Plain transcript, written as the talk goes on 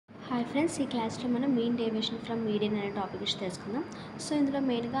Hi friends, ఈ క్లాస్లో మనం మీన్ డేవియేషన్ ఫ్రమ్ మీడియన్ అనే టాపిక్ గురించి తెలుసుకుందాం. సో ఇందులో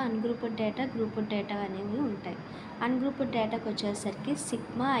మెయిన్గా అన్గ్రూప్డ్ డేటా, గ్రూప్డ్ డేటా అనేవి ఉంటాయి. అన్గ్రూప్డ్ డేటాకి వచ్చేసరికి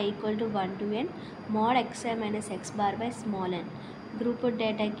sigma equal to 1 to n mod xi minus x bar by small n. Grouped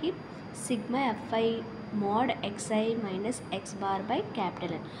డేటాకి sigma fi mod xi minus x bar by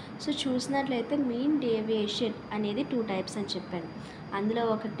capital N. So చూసినట్లయితే mean deviation అనేది 2 types అని చెప్పాను. అందులో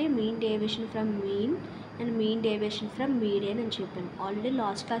ఒకటి mean deviation from mean and mean deviation from median అని చెప్పాను. Already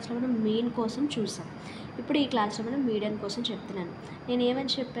last క్లాస్లో మనం మీన్ కోసం చూసాం. ఇప్పుడు ఈ క్లాస్లో మనం మీడియన్ కోసం చెప్తున్నాను. నేను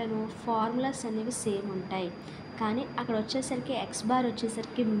ఏమని చెప్పాను, ఫార్ములాస్ అనేవి సేమ్ ఉంటాయి, కానీ అక్కడ వచ్చేసరికి ఎక్స్ బార్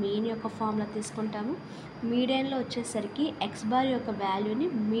వచ్చేసరికి మీన్ యొక్క ఫార్ములా తీసుకుంటాము, మీడియన్లో వచ్చేసరికి ఎక్స్ బార్ యొక్క వాల్యూని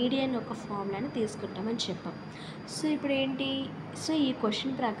మీడియన్ యొక్క ఫార్ములాని తీసుకుంటామని చెప్పాం. సో ఇప్పుడు ఏంటి, సో ఈ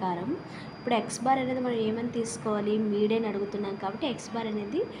క్వశ్చన్ ప్రకారం ఇప్పుడు ఎక్స్ బార్ అనేది మనం ఏమని తీసుకోవాలి, మీడియన్ అడుగుతున్నాం కాబట్టి ఎక్స్ బార్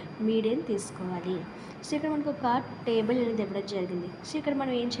అనేది మీడియన్ తీసుకోవాలి. సో ఇక్కడ మనకు ఒక టేబుల్ అనేది ఇవ్వడం జరిగింది. సో ఇక్కడ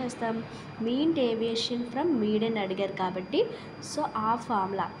మనం ఏం చేస్తాం, మీన్ డేవియేషన్ ఫ్రమ్ మీడియన్ అడిగారు కాబట్టి సో ఆ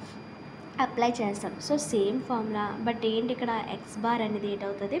ఫార్ములా అప్లై చేస్తాం. సో సేమ్ ఫార్ములా, బట్ ఏంటి ఇక్కడ ఎక్స్ బార్ అనేది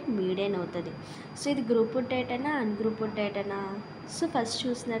ఏంటవుతుంది, మీడియన్ అవుతుంది. సో ఇది గ్రూప్డ్ డేటానా అన్గ్రూప్డ్ డేటానా? సో ఫస్ట్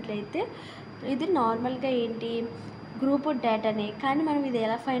చూసినట్లయితే ఇది నార్మల్గా ఏంటి గ్రూప్డ్ డేటానే, కానీ మనం ఇది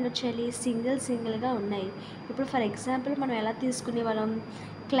ఎలా ఫైండ్ అవుట్ చేయాలి, సింగిల్గా ఉన్నాయి. ఇప్పుడు ఫర్ ఎగ్జాంపుల్ మనం ఎలా తీసుకునే వాళ్ళం,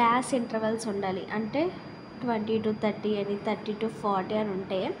 క్లాస్ ఇంటర్వెల్స్ ఉండాలి, అంటే 20 to 30 అని 30 to 40 అని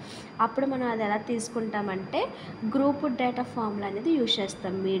ఉంటే అప్పుడు మనం అది ఎలా తీసుకుంటామంటే గ్రూప్డ్ డేటా ఫార్ములా అనేది యూజ్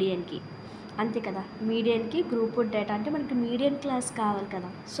చేస్తాం మీడియన్కి, అంతే కదా. మీడియన్కి గ్రూప్డ్ డేటా అంటే మనకి మీడియన్ క్లాస్ కావాలి కదా.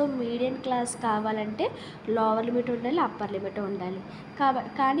 సో మీడియన్ క్లాస్ కావాలంటే లోవర్ లిమిట్ ఉండాలి, అప్పర్ లిమిట్ ఉండాలి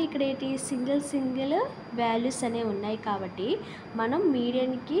కానీ ఇక్కడ ఏంటి సింగిల్ వాల్యూస్ అనేవి ఉన్నాయి కాబట్టి మనం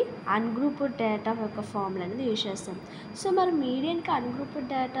మీడియన్కి అన్గ్రూప్డ్ డేటా యొక్క ఫార్ములా అనేది యూజ్ చేస్తాం. సో మరి మీడియన్కి అన్గ్రూప్డ్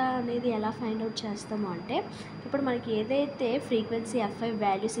డేటా అనేది ఎలా ఫైండ్ అవుట్ చేస్తాము అంటే, ఇప్పుడు మనకి ఏదైతే ఫ్రీక్వెన్సీ fi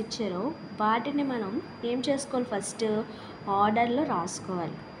వాల్యూస్ ఇచ్చారో వాటిని మనం ఏం చేసుకోవాలి, ఫస్ట్ ఆర్డర్లో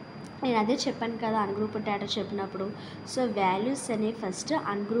రాసుకోవాలి. నేను అదే చెప్పాను కదా అన్గ్రూప్డ్ డేటా చెప్పినప్పుడు. సో వాల్యూస్ అనేవి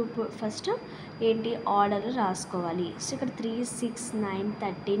ఫస్ట్ ఏంటి ఆర్డర్లో రాసుకోవాలి. సో ఇక్కడ 3, 6, 9,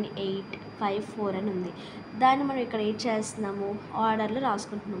 13, 8, 5, 4 అని ఉంది. దాన్ని మనం ఇక్కడ ఏం చేస్తున్నాము, ఆర్డర్లో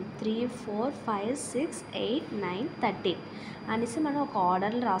రాసుకుంటున్నాం. 3, 4, 5, 6, 8, 9, 13 అనేసి మనం ఒక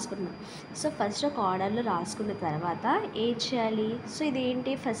ఆర్డర్లో రాసుకుంటున్నాం. సో ఫస్ట్ ఒక ఆర్డర్లో రాసుకున్న తర్వాత ఏం చేయాలి, సో ఇది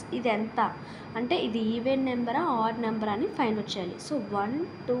ఏంటి ఫస్ట్ ఇది ఎంత అంటే ఇది ఈవెన్ నెంబరా ఆడ్ నెంబరా అని ఫైండ్ అవుట్ చేయాలి. సో 1,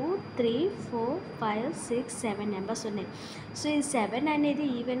 2, 3, 4, 5, 6, 7 నెంబర్స్ ఉన్నాయి. సో ఈ 7 అనేది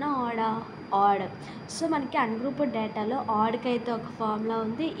ఈవెనా ఆడ్. సో మనకి అన్గ్రూప్డ్ డేటాలో ఆడ్కి అయితే ఒక ఫార్ములా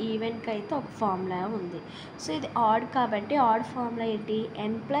ఉంది, ఈవెన్కి అయితే ఒక ఫార్ములా ఉంది. సో ఇది ఆడ్ కాబట్టి ఆడ్ ఫార్ములా ఏంటి,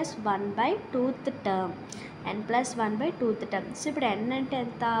 n+1/2th term, n+1/2th term. So ఇప్పుడు n అంటే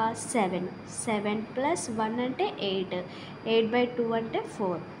ఎంత, 7, 7+1 అంటే 8, 8/2 అంటే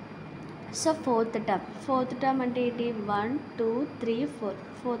 4. సో ఫోర్త్ టర్మ్ అంటే ఏంటి, 1, 2, 3, 4,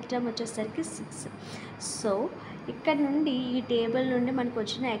 ఫోర్త్ టర్మ్ వచ్చేసరికి 6. సో ఇక్కడ నుండి ఈ టేబుల్ నుండి మనకు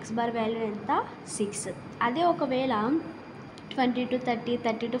వచ్చిన ఎక్స్ బార్ వాల్యూ ఎంత, 6. అదే ఒకవేళ 20 to 30,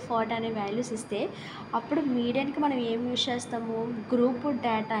 30 to 40 అనే వాల్యూస్ ఇస్తే అప్పుడు మీడియన్కి మనం ఏం యూజ్ చేస్తాము, గ్రూప్డ్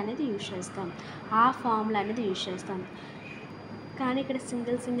డేటా అనేది యూజ్ చేస్తాం, ఆ ఫార్ములా అనేది యూజ్ చేస్తాం. కానీ ఇక్కడ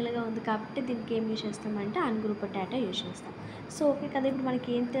సింగిల్గా ఉంది కాబట్టి దీనికి ఏం యూజ్ చేస్తామంటే అన్గ్రూప్డ్ డేటా యూజ్ చేస్తాం. సో ఓకే కదా, ఇప్పుడు మనకి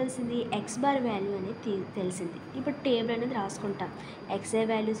ఏం తెలిసింది, ఎక్స్ బార్ వాల్యూ అనేది తెలిసింది. ఇప్పుడు టేబుల్ అనేది రాసుకుంటాం, xi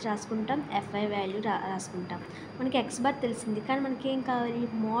వాల్యూస్ రాసుకుంటాం, fi వాల్యూ రాసుకుంటాం. మనకి ఎక్స్ బార్ తెలిసింది, కానీ మనకి ఏం కావాలి,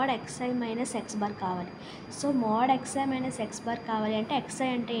 mode xi minus X bar కావాలి. So mode xi minus X bar కావాలి అంటే xi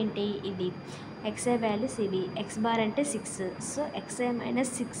అంటే ఏంటి, ఇది xi వాల్యూస్ ఇవి, ఎక్స్ బార్ అంటే 6. So xi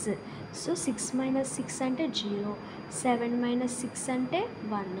minus 6. So 6 minus 6 అంటే 0, 7 మైనస్ 6 అంటే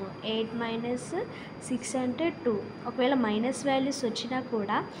 1, 8 మైనస్ 6 అంటే 2. ఒకవేళ మైనస్ వాల్యూస్ వచ్చినా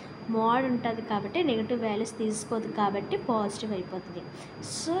కూడా మోడ్ ఉంటుంది కాబట్టి నెగిటివ్ వాల్యూస్ తీసుకోదు కాబట్టి పాజిటివ్ అయిపోతుంది.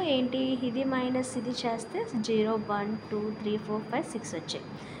 సో ఏంటి, ఇది మైనస్ ఇది చేస్తే 0, 1, 2, 3, 4, 5, 6 వచ్చాయి.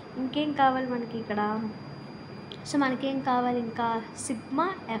 ఇంకేం కావాలి మనకి ఇక్కడ, సో మనకేం కావాలి ఇంకా, sigma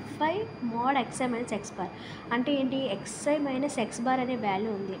fi mod xi minus X bar అంటే ఏంటి, xi మైనస్ ఎక్స్ బార్ అనే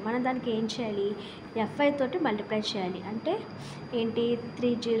వాల్యూ ఉంది, మనం దానికి ఏం చేయాలి, fi తోటి మల్టిప్లై చేయాలి. అంటే ఏంటి,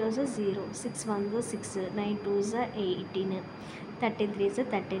 3 zeros 0, 6 1s 6, 9 2s 18, 13 3s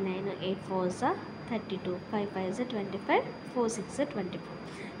 39, 8 4s 32, 5 5s 25, 4 6 24.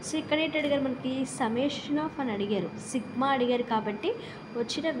 So ఇక్కడ ఏంటి అడిగారు, మనకి సಮೇషన్ ఆఫ్ అని అడిగారు, సిగ్మా అడిగారు కాబట్టి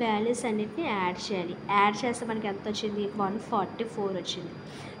వచ్చిన వాల్యూస్ అన్నిటిని యాడ్ చేయాలి. యాడ్ చేస్తే మనకి ఎంత వచ్చింది? 144 వచ్చింది.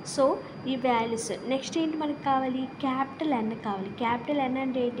 సో ఈ వాల్యూస్ నెక్స్ట్ ఏంటి మనకు కావాలి? క్యాపిటల్ N కావాలి. క్యాపిటల్ N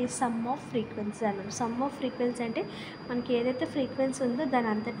అంటే ఏంటి? సమ్ ఆఫ్ ఫ్రీక్వెన్సీ అన్నాడు. సమ్ ఆఫ్ ఫ్రీక్వెన్సీ అంటే మనకి ఏదైతే ఫ్రీక్వెన్సీ ఉందో దాని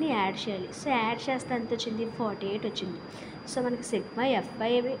అంతటిని యాడ్ చేయాలి. సో యాడ్ చేస్తే ఎంత వచ్చింది? 48 వచ్చింది. సో మనకి sigma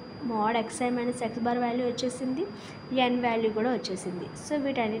FI mode XI minus X bar value వచ్చేసింది, N వాల్యూ కూడా వచ్చేసింది. సో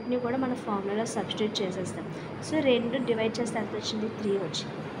వీటన్నిటిని కూడా మన ఫార్ములాలో సబ్స్టిట్యూట్ చేసేస్తాం. సో 2 డివైడ్ చేస్తే ఎంత వచ్చింది? 3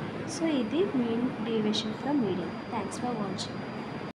 వచ్చింది. సో ఇది mean deviation from median. Thanks for watching.